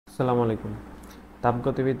আসসালামু আলাইকুম।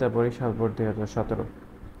 তাপগতিবিদ্যা Barishal board 2017।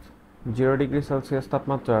 0 degree Celsius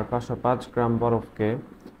তাপমাত্রার 505 গ্রাম বরফকে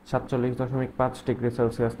 47.5 ডিগ্রি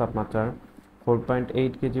সেলসিয়াস তাপমাত্রার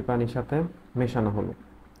 4.8 কেজি পানির সাথে মেশানো হলো।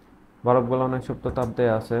 বরফ গলনের সুপ্ত তাপ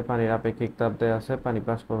দেয়া আছে, পানির আপেক্ষিক তাপ দেয়া আছে, পানি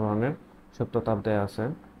বাষ্পীভবনের সুপ্ত তাপ দেয়া আছে।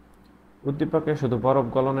 উদ্দীপকে শুধু বরফ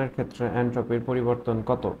গলনের ক্ষেত্রে এনট্রপির পরিবর্তন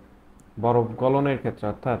কত? বরফ গলনের ক্ষেত্রে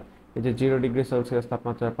অর্থাৎ এই যে 0 ডিগ্রি সেলসিয়াস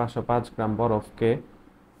তাপমাত্রার 505 গ্রাম বরফকে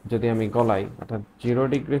যদি আমি গলাই, অর্থাৎ 0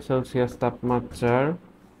 ডিগ্রি সেলসিয়াস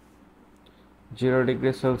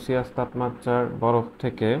তাপমাত্রার বরফ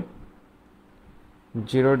থেকে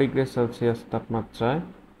 0 ডিগ্রি সেলসিয়াস তাপমাত্রায়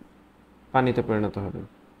পানিতে পরিণত হবে।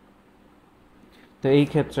 তো এই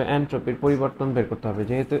ক্ষেত্রে এনট্রপির পরিবর্তন বের করতে হবে।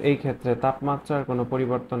 যেহেতু এই ক্ষেত্রে তাপমাত্রার কোনো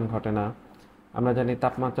পরিবর্তন ঘটে না, আমরা জানি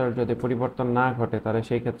তাপমাত্রার যদি পরিবর্তন না ঘটে তাহলে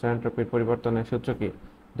সেই ক্ষেত্রে এনট্রপির পরিবর্তনের সূত্র কি?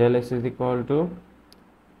 Del S is equal to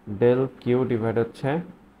del Q divide হচ্ছে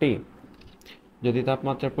টি। যদি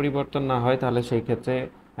তাপমাত্রার পরিবর্তন না হয় তাহলে সেই ক্ষেত্রে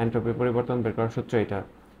এনট্রপির পরিবর্তন বের করার সূত্র এটা।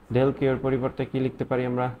 ডেল কিউ এর পরিবর্তে কি লিখতে পারি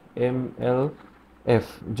আমরা? M L F.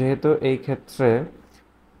 যেহেতু এই ক্ষেত্রে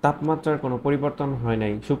তাপমাত্রার কোনো পরিবর্তন হয়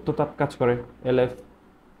নাই, সুপ্ত তাপ কাজ করে। এল এফ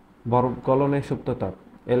বরফ গলনের সুপ্ত তাপ।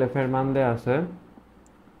 এল এফ এর মান দেওয়া আছে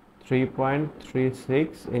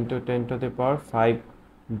 3.36 into 10⁵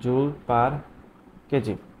 joule per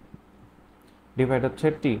KG divide হচ্ছে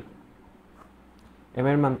টি। এম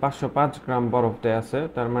এর মান 505 গ্রাম বরফ দেয়া আছে,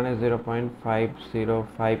 তার মানে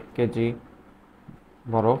 0.505 কেজি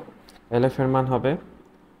বরফ। এল এফ এর মান হবে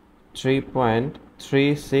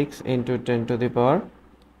 3.36 ইন্টু 10⁵,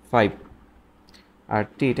 আর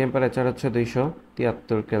টি টেম্পারেচার হচ্ছে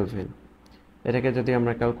 273 কেলভিন। এটাকে যদি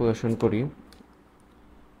আমরা ক্যালকুলেশন করি,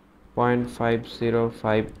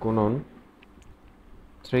 0.505 গুণন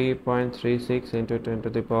 3.36 ইন্টু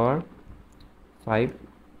 10⁵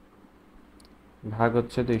 ভাগ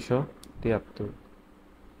হচ্ছে 273,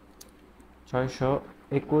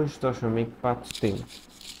 621.53।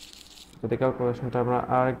 যদি ক্যালকুলেশনটা আমরা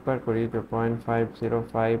আরেকবার করি, যে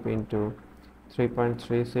 0.505 ইন্টু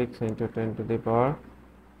 3.36 ইন্টু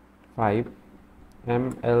 10⁵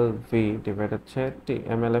 mLv ডিভাইড হচ্ছে টি,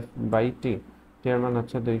 mLf বাই টি। টি এর মান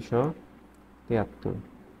হচ্ছে 273।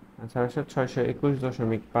 আচ্ছা,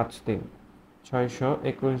 621.53,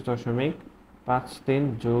 621.53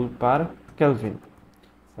 জুল পার কেলভিন।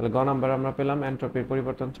 তাহলে গ নাম্বার আমরা পেলাম এনট্রপির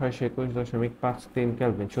পরিবর্তন 621.53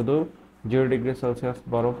 কেলভিন, শুধু 0 ডিগ্রি সেলসিয়াস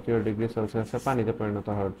বরফ 0 ডিগ্রি সেলসিয়াসে পানিতে পরিণত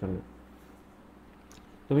হওয়ার জন্য।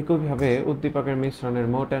 তুমি কিভাবে উদ্দীপকের মিশ্রণের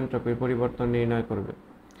মোট এনট্রপির পরিবর্তন নির্ণয় করবে?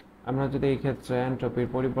 আমরা যদি এই ক্ষেত্রে এনট্রপির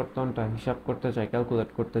পরিবর্তনটা হিসাব করতে চাই, ক্যালকুলেট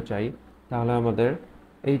করতে চাই, তাহলে আমাদের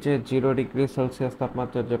এই যে 0 ডিগ্রি সেলসিয়াস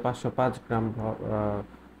তাপমাত্রার যে 505 গ্রাম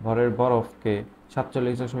ভরের বরফকে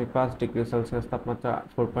 47.5 ডিগ্রি সেলসিয়াস তাপমাত্রা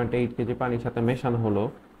 4.8 কেজি পানির সাথে মেশানো হলো,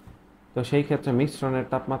 তো সেই ক্ষেত্রে মিশ্রণের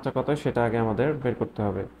তাপমাত্রা কত সেটা আগে আমাদের বের করতে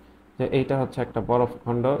হবে। যে এইটা হচ্ছে একটা বরফ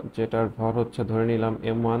খণ্ড, যেটার ভর হচ্ছে ধরে নিলাম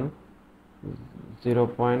m1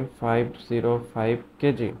 0.505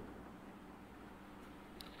 কেজি,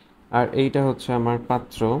 আর এইটা হচ্ছে আমার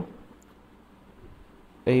পাত্র।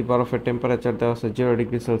 এই বরফের টেম্পারেচার দেওয়া আছে 0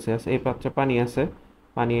 ডিগ্রি সেলসিয়াস। এই পাত্রে পানি আছে,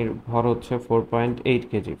 পানির ভর হচ্ছে 4.8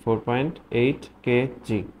 কেজি, 4.8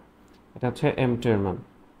 কেজি। এটা হচ্ছে m2 এর মান।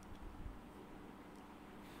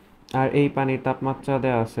 আর এই পানির তাপমাত্রা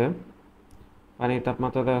দেওয়া আছে,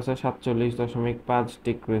 47.5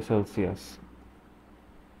 ডিগ্রি সেলসিয়াস।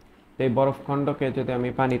 এই বরফ খণ্ডকে যদি আমি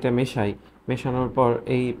পানিতে মেশাই, মেশানোর পর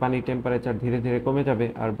এই পানির টেম্পারেচার ধীরে ধীরে কমে যাবে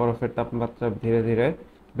আর বরফের তাপমাত্রা ধীরে ধীরে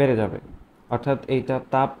বেড়ে যাবে। অর্থাৎ এইটা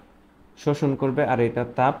তাপ শোষণ করবে আর এইটা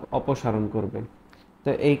তাপ অপসারণ করবে।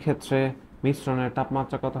 তো এই ক্ষেত্রে মিশ্রণের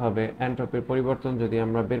তাপমাত্রা কত হবে? এনট্রপির পরিবর্তন যদি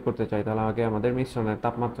আমরা বের করতে চাই তাহলে আগে আমাদের মিশ্রণের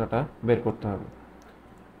তাপমাত্রাটা বের করতে হবে।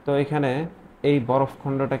 তো এখানে এই বরফ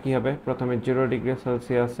খণ্ডটা কি হবে? প্রথমে 0 ডিগ্রি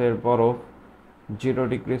সেলসিয়াসের বরফ 0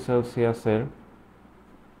 ডিগ্রি সেলসিয়াসের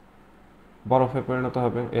বরফে পরিণত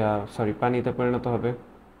হবে, পানিতে পরিণত হবে।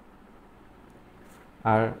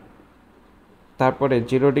 আর তারপরে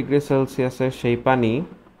 0 ডিগ্রি সেলসিয়াসের সেই পানি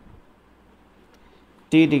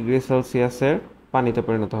T ডিগ্রি সেলসিয়াসের পানিতে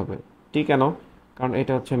পরিণত হবে। টি কেন? কারণ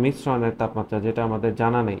এটা হচ্ছে মিশ্রণের তাপমাত্রা, যেটা আমাদের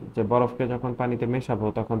জানা নেই যে বরফকে যখন পানিতে মেশাবো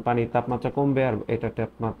তখন পানির তাপমাত্রা কমবে আর এটার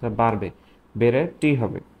তাপমাত্রা বাড়বে, বেড়ে টি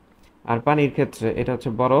হবে। আর পানির ক্ষেত্রে এটা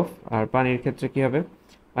হচ্ছে বরফ, আর পানির ক্ষেত্রে কি হবে?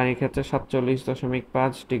 পানির ক্ষেত্রে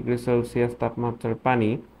 47.5 ডিগ্রি সেলসিয়াস তাপমাত্রার পানি,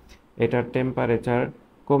 এটার টেম্পারেচার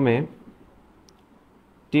কমে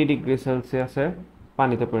T ডিগ্রি সেলসিয়াসে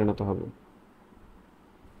পানিতে পরিণত হবে।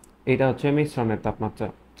 এটা হচ্ছে মিশ্রণের তাপমাত্রা।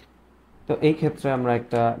 তো এই ক্ষেত্রে আমরা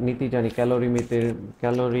একটা নীতি জানি,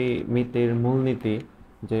 ক্যালোরিমিতির মূলনীতি,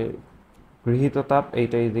 যে গৃহীত তাপ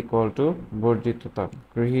এইটা ইজ ইকুয়াল টু বর্জিত তাপ,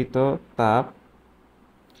 গৃহীত তাপ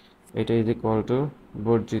এটা ইজ ইকুয়াল টু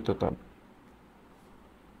বর্জিত তাপ।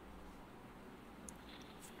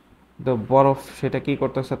 তো বরফ সেটা কি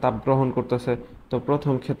করতেছে, তাপ গ্রহণ করতেছে। তো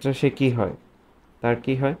প্রথম ক্ষেত্রে সে কি হয়, তার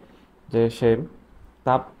কি হয় যে সে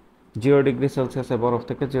তাপ 0 ডিগ্রি সেলসিয়াসে বরফ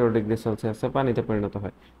থেকে 0 ডিগ্রি সেলসিয়াসে পানিতে পরিণত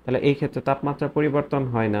হয়। তাহলে এই ক্ষেত্রে তাপমাত্রা পরিবর্তন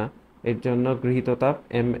হয় না, এর জন্য গৃহীত তাপ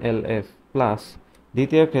mLF প্লাস।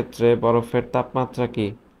 দ্বিতীয় ক্ষেত্রে বরফের তাপমাত্রা কি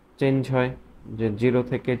চেঞ্জ হয়, যে 0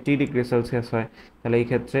 থেকে T ডিগ্রি সেলসিয়াস হয়, তাহলে এই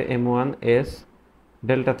ক্ষেত্রে m1s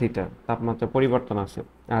ডেল্টা থিটা তাপমাত্রা পরিবর্তন আছে।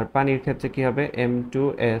 আর পানির ক্ষেত্রে কি হবে,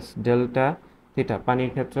 m2s ডেল্টা থিটা।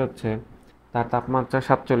 পানির ক্ষেত্রে হচ্ছে তার তাপমাত্রা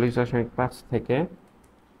 47.5 থেকে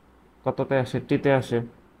কততে আসে, টিতে আসে।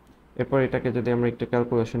 এরপর এটাকে যদি আমরা একটু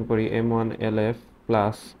ক্যালকুলেশন করি, m1LF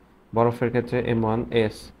প্লাস বরফের ক্ষেত্রে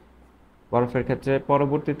m1s। বরফের ক্ষেত্রে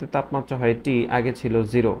পরবর্তীতে তাপমাত্রা হয় টি, আগে ছিল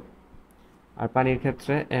 0। আর পানির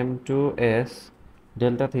ক্ষেত্রে m2s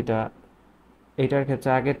ডেল্টা থিটা, এইটার ক্ষেত্রে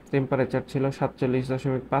আগের টেম্পারেচার ছিল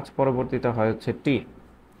 47.5, পরবর্তীতে হয় হচ্ছে টি।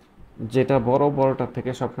 যেটা বড় বড়টার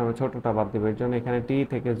থেকে সবসময় ছোটটা বাদ দেবে, এর জন্য এখানে টি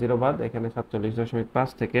থেকে 0 বাদ, এখানে 47.5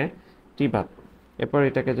 থেকে টি বাদ। এরপর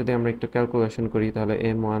এটাকে যদি আমরা একটু ক্যালকুলেশন করি, তাহলে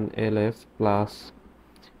m1LF প্লাস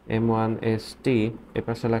m1ST, এ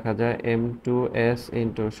পাশে লেখা যায় m2s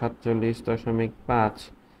into 47.5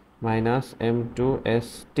 minus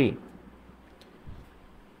m2ST।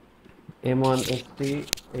 m1ST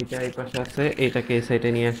এইটা এই পাশে আছে, এইটাকে এই সাইডে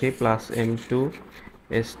নিয়ে আসি, প্লাস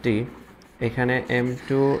m2ST। এখানে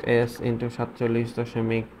m2s ইন্টু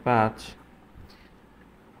 47.5,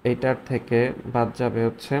 এইটার থেকে বাদ যাবে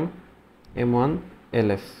হচ্ছে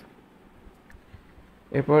m1LF।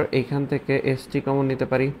 এরপর এইখান থেকে ST কমন নিতে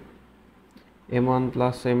পারি, m1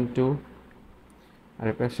 প্লাস m2, আর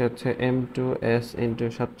এর পাশে হচ্ছে m2s ইন্টু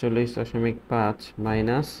 47.5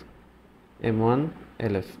 মাইনাস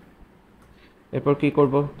m1LF। এরপর কি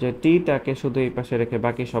করব, যে টিটাকে শুধু এই পাশে রেখে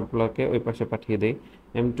বাকি সবগুলোকে ওই পাশে পাঠিয়ে দেই।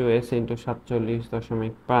 m2s into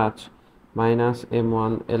 47.5 minus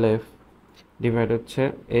m1LF divide হচ্ছে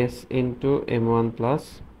s into m1 plus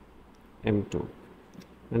m2।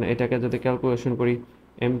 মানে এটাকে যদি ক্যালকুলেশন করি,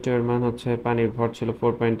 m2 এর মান হচ্ছে, পানির ভর ছিল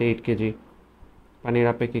 4.8 কেজি, পানির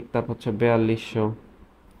আপেক্ষিক তাপ হচ্ছে 4200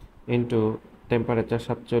 ইন্টু টেম্পারেচার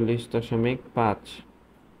 47.5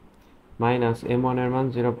 মাইনাস m1 এর মান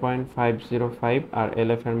 0.505 আর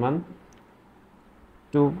LF এর মান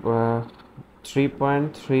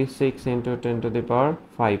 3.36 ইন্টু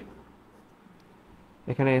 10⁵।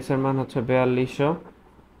 এখানে s এর মান হচ্ছে 4200,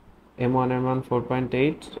 m1 এর মান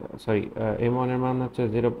 4.8, সরি, m1 এর মান হচ্ছে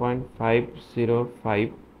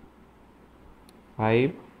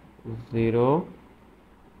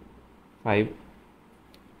 0.505505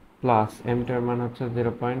 প্লাস m2 এর মান হচ্ছে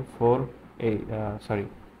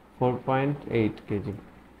 4.8 কেজি।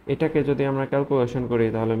 এটাকে যদি আমরা ক্যালকুলেশন করি,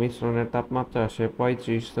 তাহলে মিশ্রণের তাপমাত্রা আসে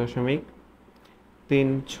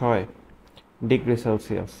 35.36 ডিগ্রি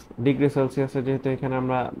সেলসিয়াস। ডিগ্রি সেলসিয়াসে যেহেতু এখানে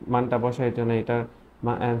আমরা মানটা বসাই, এই জন্য এটার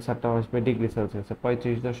অ্যান্সারটা আসবে ডিগ্রি সেলসিয়াসে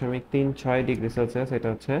 35.36 ডিগ্রি সেলসিয়াস। এটা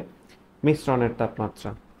হচ্ছে মিশ্রণের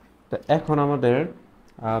তাপমাত্রা। তো এখন আমাদের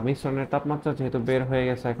মিশ্রণের তাপমাত্রা যেহেতু বের হয়ে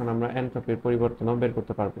গেছে, এখন আমরা এনট্রপির পরিবর্তনও বের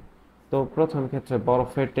করতে পারবো। তো প্রথম ক্ষেত্রে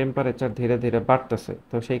বরফের টেম্পারেচার ধীরে ধীরে বাড়তেছে,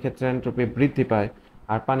 তো সেই ক্ষেত্রে এনট্রপি বৃদ্ধি পায়।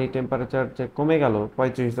 আর পানির টেম্পারেচার যে কমে গেল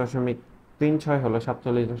 35.36 হলো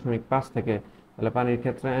 47.5 থেকে, তাহলে পানির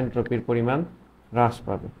ক্ষেত্রে এনট্রপির পরিমাণ হ্রাস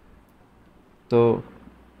পাবে। তো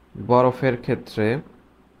বরফের ক্ষেত্রে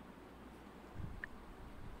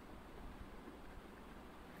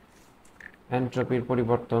এনট্রপির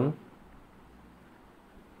পরিবর্তন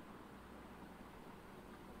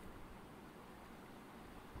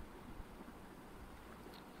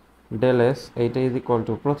ডেল এস, এইটা ইজ ইকুয়াল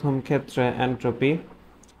টু, প্রথম ক্ষেত্রে এনট্রপি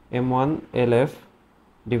m1LF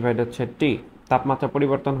ডিভাইড হচ্ছে টি, তাপমাত্রা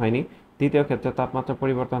পরিবর্তন হয়নি। দ্বিতীয় ক্ষেত্রে তাপমাত্রা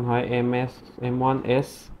পরিবর্তন হয় m1s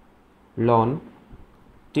লন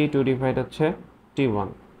T2 ডিভাইড হচ্ছে T1।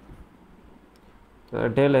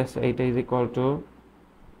 ডেল এস এইটা ইজ ইকুয়াল টু,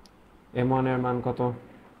 m1 এর মান কত,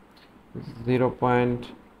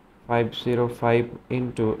 0.505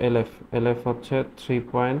 ইন্টু LF হচ্ছে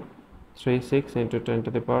 3.36 ইন্টু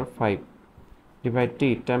 10⁵ ডিভাইড টি,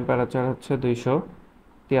 টেম্পারেচার হচ্ছে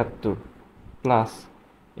 273, প্লাস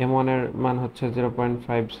m1 এর মান হচ্ছে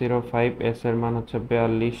 0.505, s এর মান হচ্ছে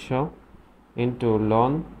 4200 ইন্টু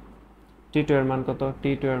লন T2 এর মান কত,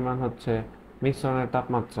 T2 এর মান হচ্ছে মিশ্রণের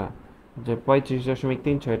তাপমাত্রা যে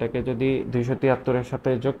 35.36, এটাকে যদি 273 এর সাথে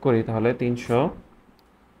যোগ করি, তাহলে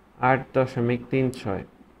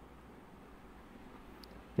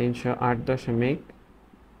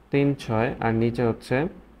 308.36, আর নিচে হচ্ছে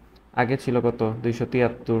আগে ছিল কত,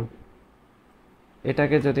 273,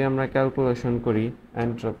 এটাকে যদি আমরা ক্যালকুলেশন করি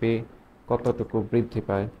এনট্রপি কতটুকু বৃদ্ধি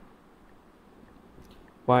পায়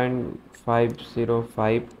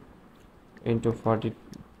 0.505 ইন্টু 40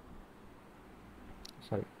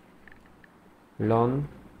 সরি লন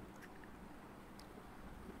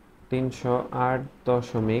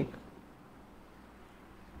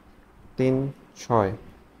 308.36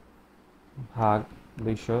 ভাগ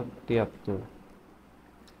 273,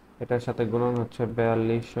 এটার সাথে গুণন হচ্ছে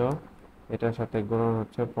 4200, এটার সাথে গুণন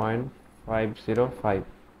হচ্ছে 0.505,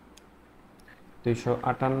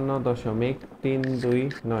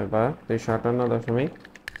 258.329 বা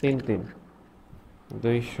 258.33,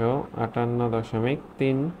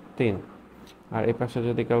 258.33। আর এই পাশে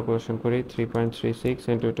যদি ক্যালকুলেশন করি 3.36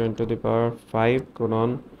 ইন্টু 10⁵ গুণন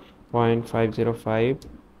 0.505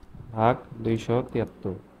 ভাগ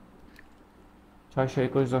 273,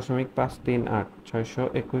 621.538,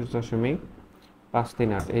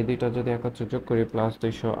 621.538। এই দুইটা যদি একত্রে যোগ করি প্লাস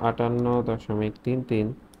 258.33,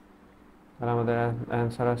 তাহলে আমাদের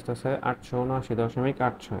অ্যান্সার আসতেছে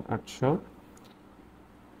 879.86,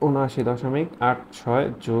 879.86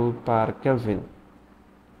 জুল পার কেলভিন।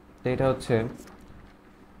 এটা হচ্ছে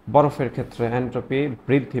বরফের ক্ষেত্রে এনট্রপি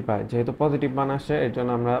বৃদ্ধি পায়, যেহেতু পজিটিভ মান আসে এর জন্য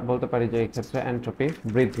আমরা বলতে পারি যে এই ক্ষেত্রে এনট্রপি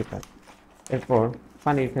বৃদ্ধি পায়। এরপর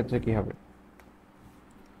পানির ক্ষেত্রে কি হবে?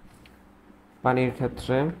 পানির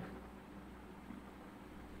ক্ষেত্রে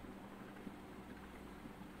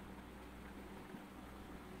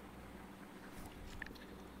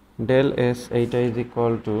ডেল এস এইটা is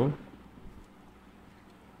equal to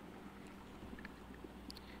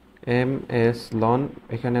M S loan,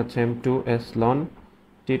 এখানে হচ্ছে m2s loan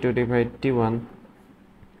t2 divide t1,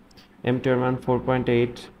 m2 এর মান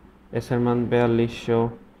 4.8, s এর মান 4200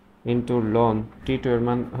 ইন্টু লন t2 এর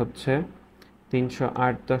মান হচ্ছে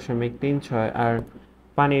 308.36। আর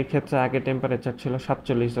পানির ক্ষেত্রে আগে টেম্পারেচার ছিল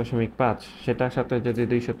 47.5, সেটার সাথে যদি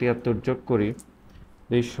 273 যোগ করি,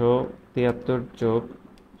 273 যোগ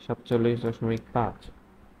 47.5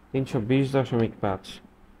 320.5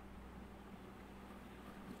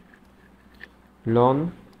 লন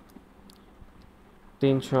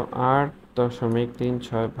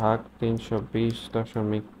 308.36 ভাগ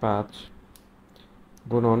 320.5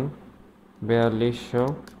 গুণন 4200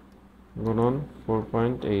 গুণন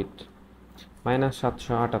 4.8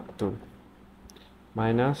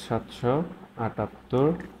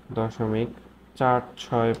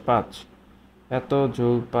 -778.465 এত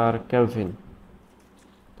জুল পার কেলভিন।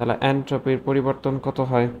 তাহলে এনট্রপির পরিবর্তন কত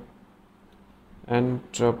হয়?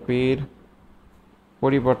 এনট্রপির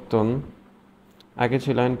পরিবর্তন আগে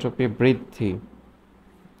ছিল এনট্রপি বৃদ্ধি,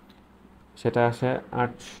 সেটা আসে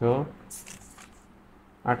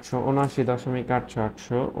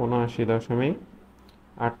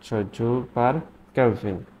 879.8 জুল পার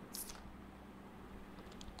কেলভিন।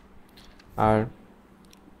 আর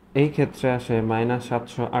এই ক্ষেত্রে আসে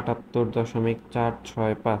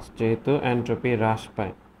 -778.465, যেহেতু এনট্রপি হ্রাস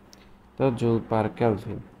পায়, তো জুল পার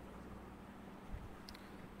কেলভিন।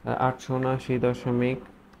 879.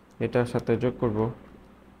 এটার সাথে যোগ করব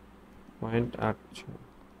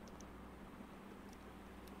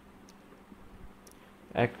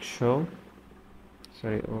 0.86,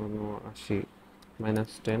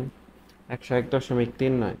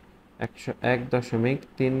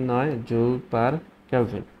 101.39 জুল পার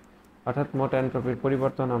কেলভিন। অর্থাৎ মোট এনট্রপির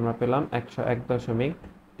পরিবর্তন আমরা পেলাম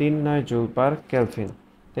 101.39 জুল পার কেলভিন।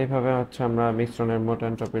 এইভাবে হচ্ছে আমরা মিশ্রণের মোট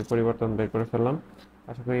এনট্রপির পরিবর্তন বের করে ফেললাম।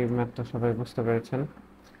 আশা করি ম্যাথটা সবাই বুঝতে পেরেছেন।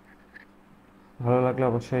 ভালো লাগলে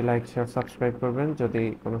অবশ্যই লাইক, শেয়ার, সাবস্ক্রাইব করবেন। যদি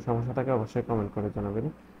কোনো সমস্যা থাকে অবশ্যই কমেন্ট করে জানাবেন।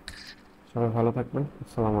 সবাই ভালো থাকবেন।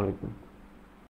 আসসালামু আলাইকুম।